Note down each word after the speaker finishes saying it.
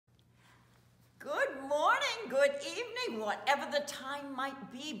whatever the time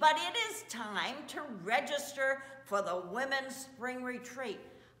might be, but it is time to register for the Women's Spring Retreat.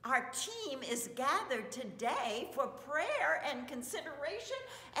 Our team is gathered today for prayer and consideration,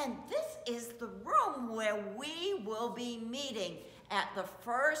 and this is the room where we will be meeting at the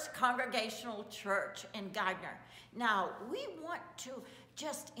First Congregational Church in Gardner. Now, we want to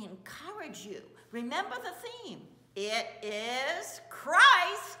just encourage you. Remember the theme. It is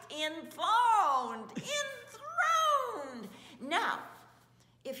Christ enthroned, enthroned. Now,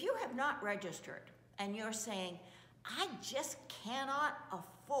 if you have not registered and you're saying, I just cannot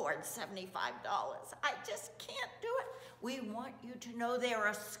afford $75. I just can't do it. We want you to know there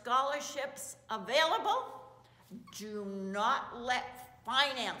are scholarships available. Do not let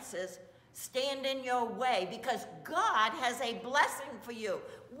finances stand in your way because God has a blessing for you.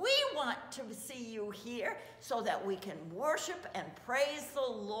 We want to see you here so that we can worship and praise the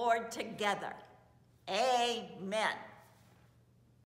Lord together. Amen.